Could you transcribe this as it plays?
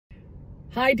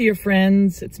Hi, dear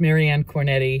friends. It's Marianne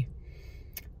Cornetti.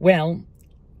 Well,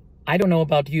 I don't know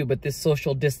about you, but this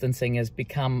social distancing has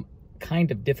become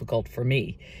kind of difficult for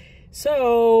me.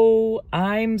 So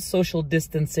I'm social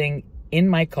distancing in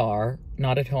my car,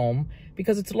 not at home,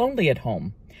 because it's lonely at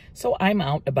home. So I'm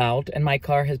out about, and my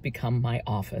car has become my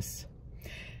office.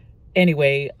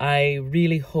 Anyway, I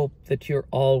really hope that you're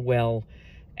all well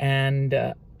and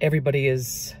everybody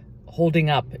is holding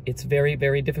up. It's very,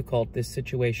 very difficult, this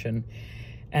situation.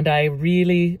 And I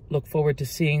really look forward to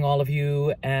seeing all of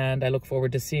you, and I look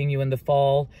forward to seeing you in the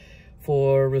fall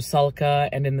for Rusalka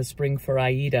and in the spring for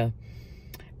Aida.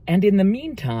 And in the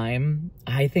meantime,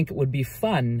 I think it would be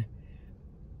fun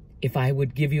if I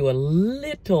would give you a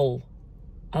little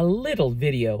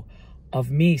video of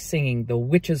me singing The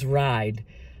Witch's Ride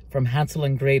from Hansel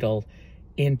and Gretel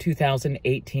in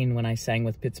 2018 when I sang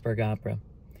with Pittsburgh Opera.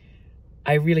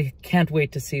 I really can't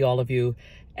wait to see all of you,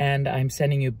 and I'm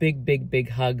sending you big, big, big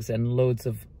hugs and loads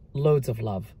of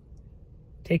love.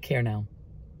 Take care now.